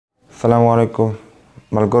अस्सलामुअलैकुम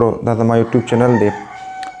मलगरो दा मा यूट्यूब चैनल दे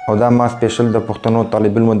और दा मा स्पेशल द पुख्तनो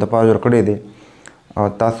तालिब इल्म द पार कड़े दे और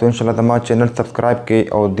तासो इंशाल्लाह दा मा चैनल सब्सक्राइब के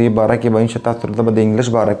और दी बारा के बइन शता सुरदा बद इंग्लिश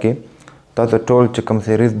बारा के तासो टोल चिकम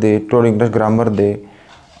सीरीज दे टोल इंग्लिश ग्रामर दे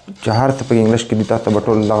चार से इंग्लिश की दी तासो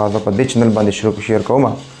बटोल लगा दा दे चैनल बांधे शुरू के शेयर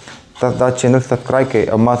कौमा तास दा चैनल सब्सक्राइब के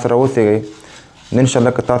अब मा सरा हो से गए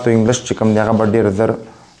इंशाल्लाह का तासो इंग्लिश चिकम देगा बड़े रजर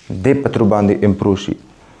दे पत्रु बांधे इम्प्रूव शी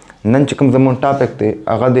नन चिकम जमून टॉपिक ते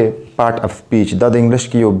अगर दे पार्ट ऑफ स्पीच दा इंग्लिश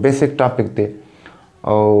की यो बेसिक टॉपिक ते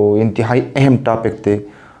और इंतहाई अहम टॉपिक ते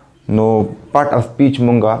नो पार्ट ऑफ स्पीच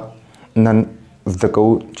मुंगा नन जको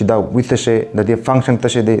चिदा विशेषे दे फंक्शन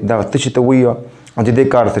तशे दे दा तशे तो वही और जिदे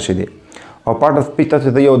कार तशे दे और पार्ट ऑफ स्पीच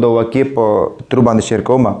तशे दे यो दो वाक्य तुरु बांध शेयर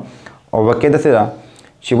कोमा और वाक्य दसे दा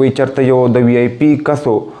शिवई चरते यो द वीआईपी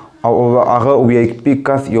कसो और आगा वीआईपी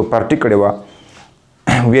कस यो पार्टी करेवा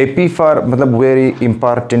VIP for मतलब very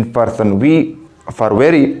important person, V for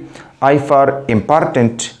very, I for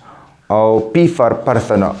important और P for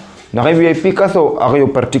person. नगे VIP का सो आगे यो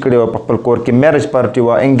पार्टी करे वा पप्पल कोर के मैरिज पार्टी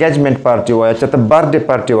वा engagement पार्टी वा या चता बर्थडे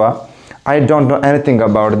पार्टी वा I don't know anything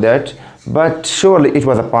about that but surely it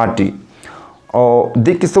was a party. और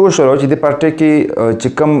देख किसको शरो जिधे पार्टी की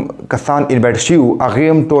चिकम कसान इन्वाइट शिव आगे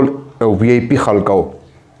हम टोल VIP खलकाओ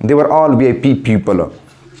they were all VIP people.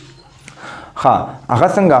 हाँ आगा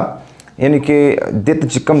संगा यानी कि देत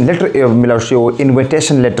चिकम लेटर मिलाशो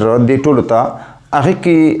इनविटेशन लेटर दे टोलता आगे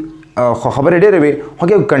की खबर डेरे वे हो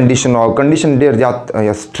गया कंडीशन हो कंडीशन डेर जात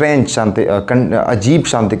या स्ट्रेंज शांति अजीब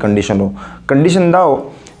शांति कंडीशन हो कंडीशन दाओ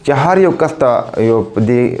चाहर यो कस्ता यो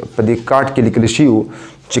पदे काट के लिखल शिव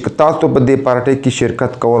चिकता तो बदे पार्टी की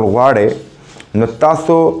शिरकत कौल वाड़े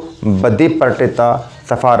नतासो बदे पार्टी ता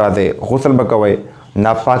सफारा दे गुसल बकवे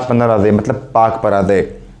नापाक पनरा दे मतलब पाक परा दे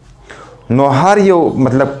नो हार यो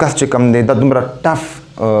मतलब कस चिकम दे दा दुमरा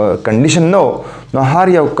टफ कंडीशन नो हार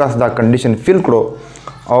यो कस दा कंडीशन फिल करो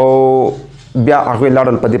और ब्या आगे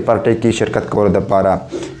लाडल पदे पार्टी की शिरकत करो द पारा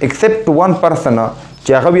एक्सेप्ट वन पर्सन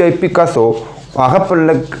चाहे वीआईपी कस हो आगे पर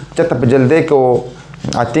लग चत जल्दे को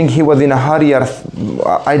I think he was in a Hari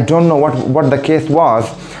I don't know what the case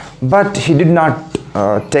was but he did not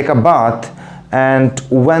take a bath and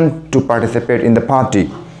went to participate in the party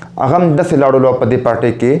अगम 10 लाड़ो लो पदे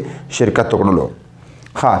पार्टी के शिरकत तोड़ लो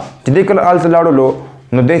हाँ जिदे कल आल लाड़ो लो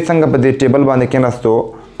नुदे संग पदे टेबल बांधे के नस्तो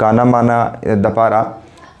काना माना दपारा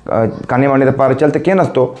काने माने दपारा चलते के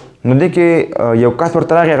नस्तो नुदे के यो कास वर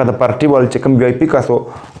तरह के पार्टी वाल चिकम वीआईपी कासो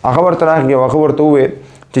अखबर तरह के अखबर तो हुए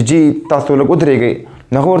जी तासो लोग उधरे गए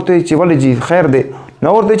नखबर तो चिवल जी खैर दे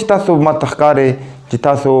नवर दे तासो मा तखकारे जी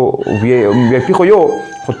तासो वीआईपी को यो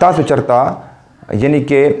तासो चरता यानी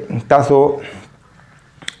के तासो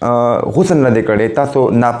हुसन न दे कड़े तासो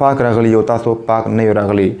नापाक रगली हो तासो पाक नहीं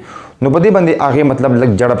रगली नो बदी बंदी आगे मतलब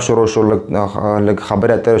लग जड़प शोरो शो लग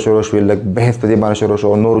खबर आते शोरो शो लग बहस बदी बार शोरो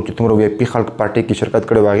शो नोर तुमरो वे पी खल्क पार्टी की शिरकत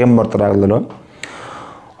करे वागे मरत रगलो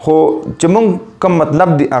हो जमुंग कम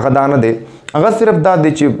मतलब दी आगा दाना दे अगर सिर्फ दा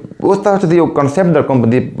दे ची उस तरह से यो कांसेप्ट दर कम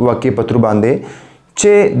बदी वाके पत्रु बांधे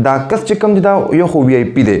चे दाकस चिकम दा यो हो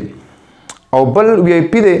वीआईपी दे और बल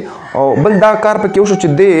वीआईपी दे और बल दा कार पे क्यों शो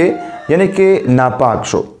दे यानी कि नापाक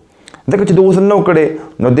शो देखो चिदो उसन नो कड़े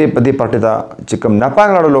नो दे पदे पार्टी दा चिकम नापाक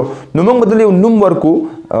लाड़ो नुमंग बदले नुम वर्कु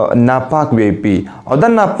नापाक वीआईपी और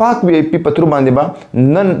दन नापाक वीआईपी पत्रु बांधे बा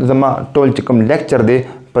नन जमा टोल चिकम लेक्चर दे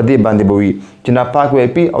पदे बांधे बोई च नापाक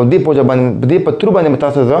वीआईपी और दे पोजा बांधे पत्रु बांधे बता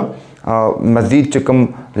सजा मजीद चिकम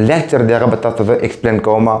लेक्चर दे आगा बता सजा एक्सप्लेन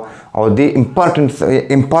कौमा और दे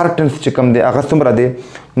इम्पोर्टेंस चिकम दे आगा सुमरा दे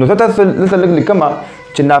नो सता लग लिकमा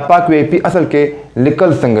च नापाक वीआईपी असल के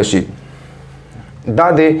लिकल संगशी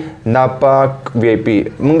दादे नापाक वीआईपी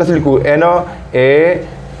मुंगस लिखू N A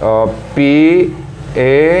P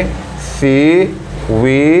A C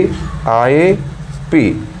we I P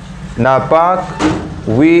नापाक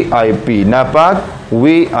वीआईपी नापाक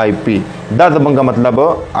वीआईपी दाद बंगा मतलब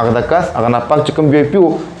अगदा कस अगर नापाक चिकम वीआईपी हो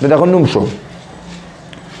दादा नुमशो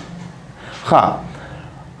हाँ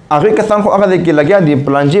आगे कसान को अगर देखिए लगे दी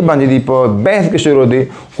प्लांजी बांधी दी पर बहस के शुरू दे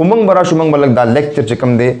कुमंग बरा शुमंग बलग दा लेक्चर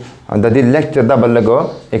चिकम दे दी लेक्चर दा बलग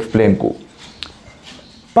एक्सप्लेन को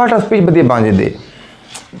पार्ट ऑफ स्पीच बदे बांधे दे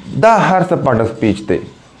दा हर सब पार्ट ऑफ स्पीच दे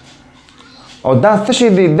और दा सशी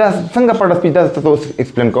दे दा संग पार्ट ऑफ स्पीच दा तो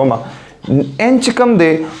एक्सप्लेन को मा एन चिकम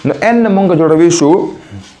दे न एन मंग जोड़ विशु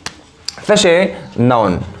सशे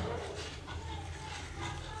नाउन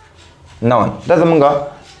नाउन दा मंगा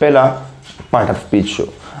पहला पार्ट ऑफ स्पीच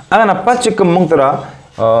शो अगर ना पाँच चिकम मंगतरा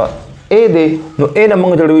ए दे नो ए ना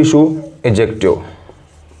मंग जोड़ विशु एजेक्टिव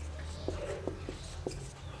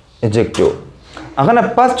अगर ना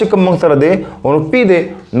पाँच चिकम मंगतरा दे और पी दे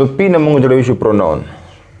नो पी ना मंग जोड़ विशु प्रोनाउन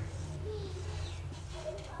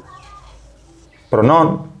pronoun.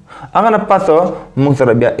 هغه نه پس موږ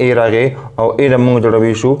سره بیا ای راغی او ای نه موږ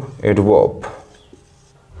جوړوي شو adverb.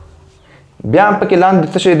 بیا پکې لاندې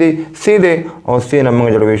څه شی دی سی دی او سی نه موږ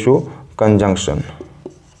جوړوي شو conjunction.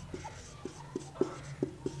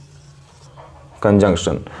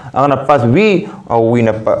 هغه نه پس وی او وی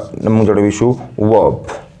نه موږ جوړوي شو verb.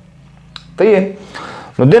 صحیح ہے.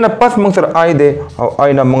 نو دې نه پس موږ سره آی دی او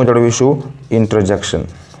آی نه موږ جوړوي شو interjection.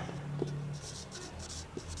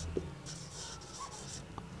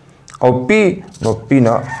 او پی نو پی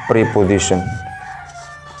نه preposition.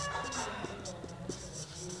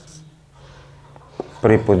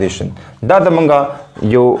 دا زمونږ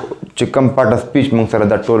یو چې کوم پارټ اف سپیچ موږ سره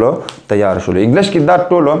دا ټولو تیار شول. انګلیش کې دا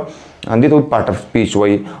ټولو دې ته پارټ اف سپیچ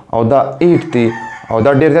وایي او دا 8 دی او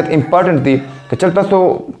دا ډېر زیات امپارټنټ دی که چېرته تاسو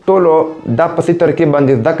ټولو دا په صحیح طریقې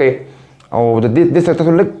باندې زده کړئ او د دې سره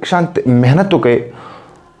تاسو لږ شانت محنت وکړئ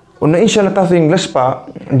نو انشاءالله تاسو انګلیش په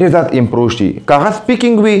ډېر زیات امپروو شي. که هغه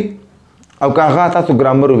سپیکینګ وي او که هغه تاسو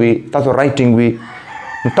ګرامر وي تاسو رایټینګ وي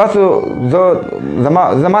نو تاسو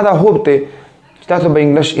زما دا هوپ دی تاسو به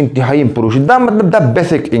انګلیش انتهایی امپروو شي. دا مطلب دا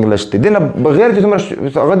بیسک انګلیش دی. دې نه بغیر چې څومره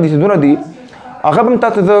هغه څیزونه دي هغه به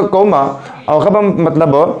تاسو زه کوم او هغه به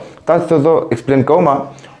مطلب تاسو زه ایکسپلین کوم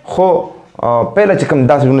خو پهله چې کوم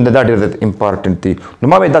داسې څیزونه دا ډېر زیات امپارټنټ دي نو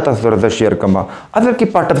ما به دا تاسو سره زه شیر کوم. اصل کې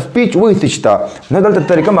پارټ اف سپیچ وایي څه شته نو دلته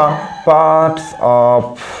طریقه ما پارټس اف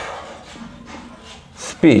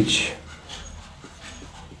سپیچ.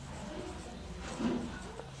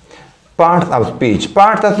 Parts of speech.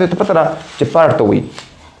 Part تاسو ته پته را چې پارت ته وایي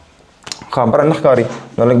خبره نه ښکاري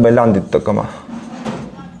نو لږ به لاندې ته کومه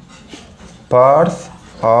parts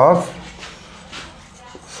of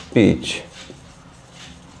speech.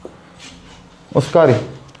 اوس ښکاري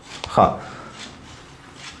ښه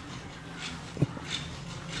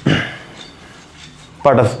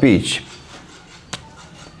part of speech.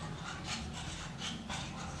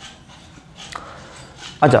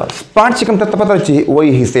 اچھا پارٹ چې کوم ته پته چې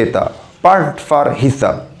وایي حصې ته پارٹ فار حصہ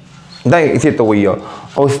دا حصې ته وایي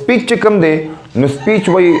او سپیچ چې کوم دی نو سپیچ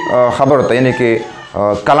وایي خبرو ته یعنی کې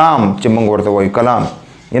کلام چې موږ ورته وایو کلام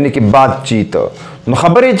یعنی کې بات چیت نو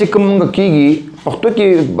خبرې چې کوم موږ کېږي پښتو کې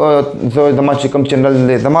زما چې کوم چینل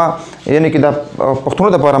دی زما یعنی کې دا پښتنو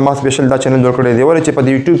دپاره ما سپیشل دا چینل جوړ کړی دی ولې چې په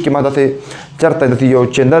دې یوټیوب کې ما داسې چېرته داسې یو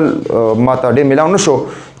چینل ما ته ډېر میلاو نه شو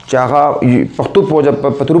چې هغه پښتو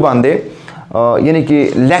په ترو باندې یعنی کې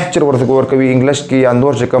لیکچر ورکوي انګلیش کې یا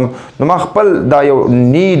نور چې کوم نو ما خپل دا یو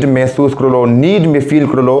نیډ محسوس کړلو نیډ مې فیل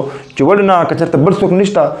کړلو چې ولې نه که چېرته بل څوک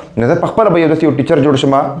نشته نو زه پخپله به یو داسې یو ټیچر جوړ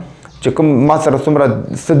شم چې کوم ما سره څومره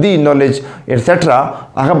سدي نالج ایټسټرا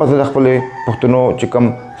هغه به زه د خپلې پښتنو چې کوم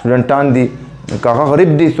سټوډنټان دي که هغه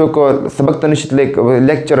غریب دي څوک سبق ته نشي تللی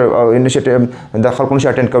لیکچر نشي د خلکو نشي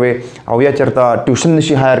اټینډ کوي او یا چېرته ټیوشن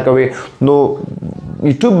نشي هایر کوي نو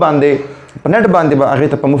یوټیوب باندې په نټ باندې به هغې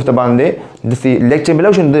ته په مفت باندې داسې لیکچر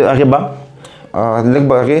میلاو شي نو هغې به لږ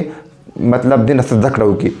به هغې مطلب دې نه څه زده کړه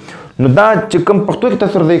وکړي نو دا چې کوم پښتو کې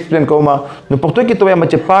تاسو سره زه ایکسپلین کوم نو پښتو کې ته وایم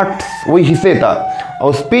چې پارټس وایي حصې ته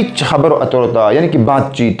او سپیچ خبرو اترو ته یعنی کې بات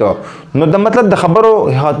چیت نو دا مطلب د خبرو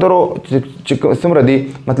اترو چې څومره دي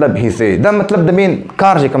مطلب حصې دا مطلب د مین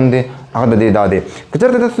کار چې کوم دی هغه د دې دا دی که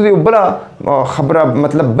چېرته تاسو یو بله خبره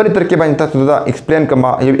مطلب بلې طریقې باندې تاسو دا ایکسپلین کوم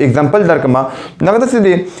یو اگزامپل در کوم نو هغه داسې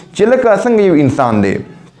دی چې لکه څنګه یو انسان دی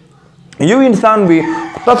یو انسان وي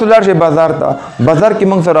تاسو لاړ شئ بازار ته بازار کې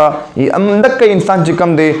موږ سره دقه انسان چې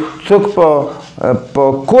کوم دی څوک په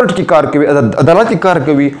کورټ کې کار کوي عدالت کې کار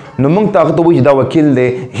کوي نو موږ ته هغه ته وایي چې دا وکیل دی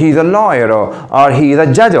هی از ا لایر اور هی از ا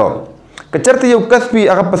جج که چېرته یو کس وي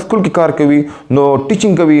هغه په سکول کې کار کوي نو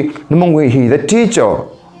ټیچینګ کوي نو موږ وایي هی از ا ټیچر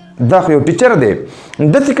دا خو یو ټیچر دی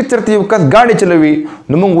داسې که چېرته یو کس گاډي چلوي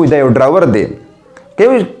نو موږ وایو دا یو ډرایور دی که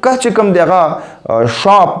یو کس چې کوم دی هغه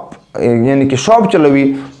شاپ یعنی کې شاپ چلوي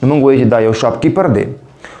نو موږ وایو چې دا یو شاپ کیپر دی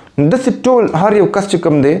نو داسې ټول هر یو کس چې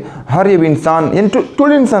کوم دی هر یو انسان یعنی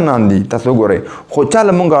ټول انسانان دي تاسو وګورئ خو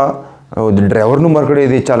چاله موږ د ډرایور نوم ورکړی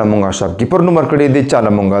دی چاله موږ شاپ کیپر نوم ورکړی دی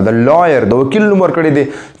چاله موږ د لایر د وکیل نوم ورکړی دی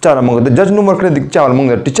چاله موږ د جج نوم ورکړی دی چاله موږ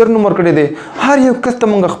د ټیچر نوم ورکړی دی هر یو کس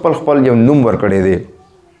ته موږ خپل خپل یو نوم ورکړی دی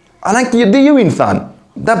حالانکه دی یو انسان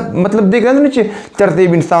دا مطلب دی ګرځي نه چې چېرته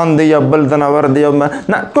یو انسان دی یا بل ځناور دی یا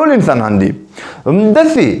نه ټول انسانان دي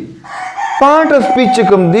داسې پارټ اف سپیچ چې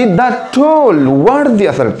کوم دی دا ټول ورډ دی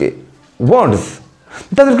اصل کې ورډز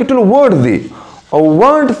دا اصل کې ټول ورډ دی او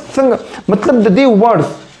ورډ څنګه مطلب د دې ورډز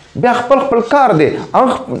بیا خپل خپل کار دی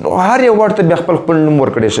هر یو ورډ ته بیا خپل خپل نوم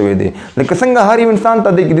ورکړی شوی دی لکه څنګه هر یو انسان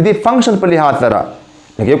ته د دې فنکشن په لحاظ سره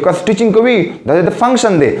لکه یو کس ټیچینګ کوي دا د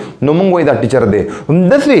فنکشن دی نو موږ وایو دا ټیچر دی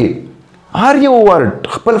همداسې هر یو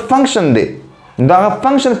ورډ خپل فنکشن دی د هغه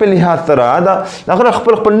فنکشن په لحاظ سره دا هغه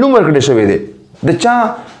خپل خپل نوم ورکړی شوی دی د چا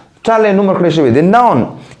चाले नंबर कड़े शवी दे नाउन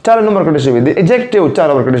चाले नंबर कड़े शवी दे एडजेक्टिव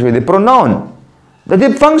चाले नंबर कड़े शवी दे प्रोनाउन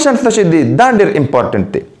द फंक्शंस तशे दे दैट इज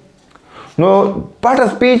इंपॉर्टेंट थे no part of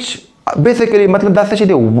speech basically मतलब दैट तशे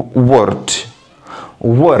दे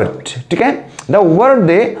वर्ड ठीक है द वर्ड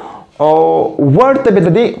दे वर्ड तबे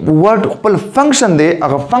दे वर्ड पर फंक्शन दे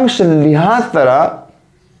अगर फंक्शन लिहाज तरह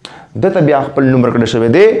द तबे पर नंबर कड़े शवी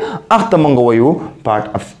दे अख्त मंगवयु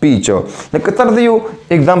पार्ट ऑफ स्पीच न कतर दियो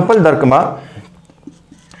एग्जांपल दरकमा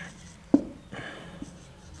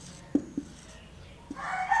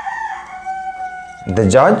the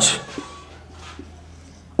judge,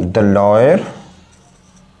 the lawyer,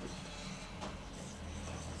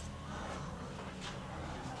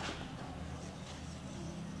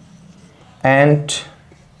 and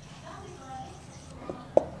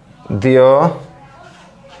their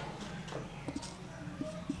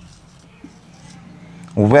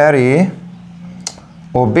very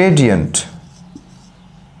obedient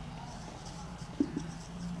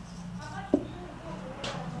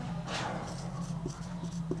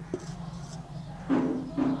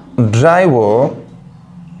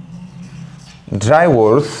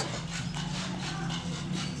drivers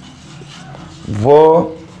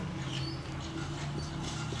were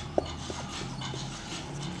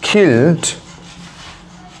killed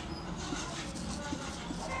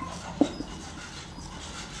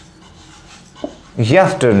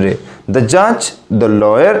yesterday. The judge, the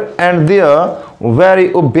lawyer, and their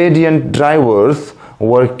very obedient drivers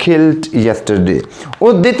were killed yesterday.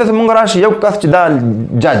 O deta se mungarash yau kas da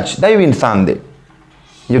judge da yu insan de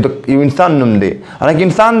yu insan num de हालांकि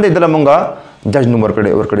इंसान दे दला मुंगा जज नंबर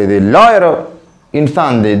कड़े दे लॉयर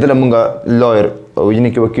इंसान दे दला मुंगा लॉयर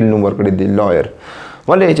यानी कि वकील नंबर कड़े दे लॉयर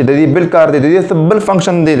वाले च दे बिलकार दे सबल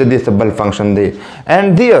फंक्शन दे सबल फंक्शन दे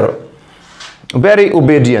and there very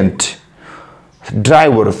obedient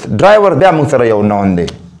driver दे मुंग सरा यौ नॉन दे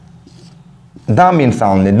दाम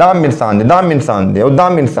इंसान दे और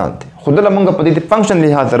दाम इंसान थे खुद दला मुंगा पति फंक्शन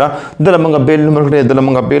लिहाज तरह दला मुंगा बेल नंबर कड़े दला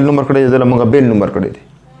मुंगा बेल नंबर कड़े दे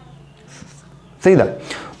सही दा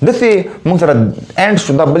दसे मुंग सरा एंड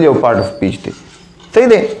शुदा बल यो पार्ट ऑफ स्पीच थे सही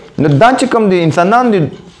दे न दांच कम दे इंसानान दे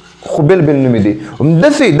खुबेल बिल नुमी दे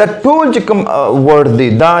दसे द टोल चिकम वर्ड दे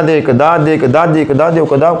the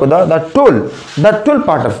toll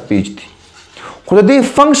part of speech थी खुद दे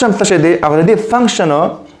फंक्शन तशे दे अगर दे फंक्शन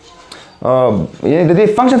ये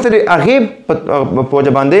फंक्शन से आगे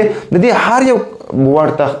पोजा बांधे दे हर यो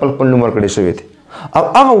वर्ड तक पल नंबर कड़े शवे थे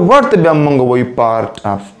अब वर्ड तब मंगो वही पार्ट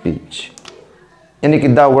ऑफ स्पीच यानी कि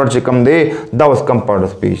दा वर्ड से कम दे दा वाज कम पार्ट ऑफ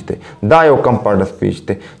स्पीच थे दा यो कम पार्ट ऑफ स्पीच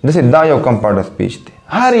थे जैसे दा यो कम पार्ट ऑफ स्पीच थे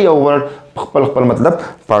हर यो वर्ड पल मतलब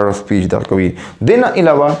पार्ट ऑफ स्पीच दर कभी देना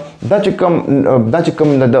अलावा दा चिकम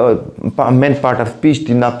मेन पार्ट ऑफ स्पीच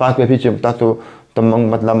थी ना पाक में पीछे तो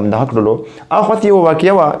मतलब दाहक लो आ खत यो वाक्य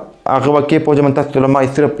आगे वाक्य पोजे मन तक तुलमा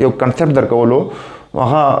सिर्फ यो कांसेप्ट दर कवलो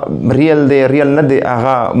वहाँ रियल न दे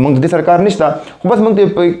आगा मंग दे सरकार निश्ता बस मंग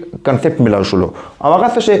दे कांसेप्ट मिला शुलो आवागा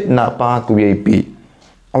से ना पाक वीआईपी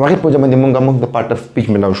आवागे पोजे मन दे मंग द पार्ट ऑफ स्पीच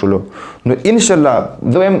मिला शुलो नो इंशाल्लाह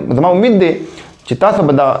दमा उम्मीद दे चिता से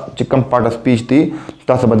बदा चिकम पार्ट ऑफ स्पीच थी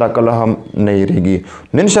ता से बदा कल हम नहीं रहेगी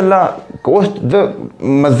इंशाल्लाह कोस्ट द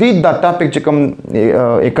मजीद दा टॉपिक चिकम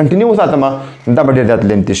एक कंटिन्यूस आतमा दा बड़े जात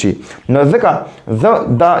लेंती शी नज़का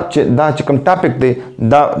दा चिकम टॉपिक दे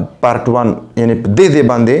दा पार्ट 1 यानी दे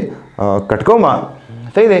बांधे कटकोमा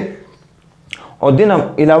सही दे और दिन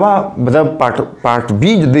अलावा बदा पार्ट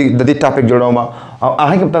बी दे टॉपिक जोड़ोमा और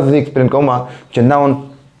आगे के बता एक्सप्लेन करूँगा चंदा उन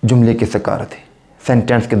जुमले के सकार थे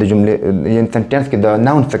सेंटेंस के जुमले ये सेंटेंस के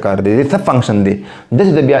नाउन सकार दे ये सब फंक्शन दे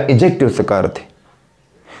जैसे दबिया एडजेक्टिव सकार थे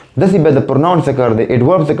जैसे बे द प्रोनाउन सकार दे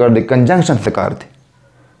एडवर्ब सकार दे कंजंक्शन सकार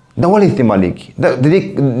थे दवल इस्तेमाल की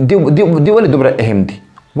दी वाली दुबरा अहम थी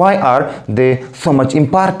why are they so much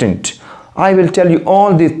important I will tell you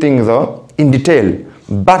all these things in detail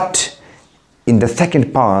but in the second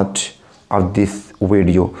part of this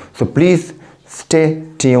video so please stay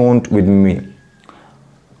tuned with me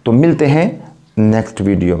तो मिलते हैं नेक्स्ट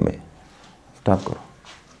वीडियो में स्टार्ट करो।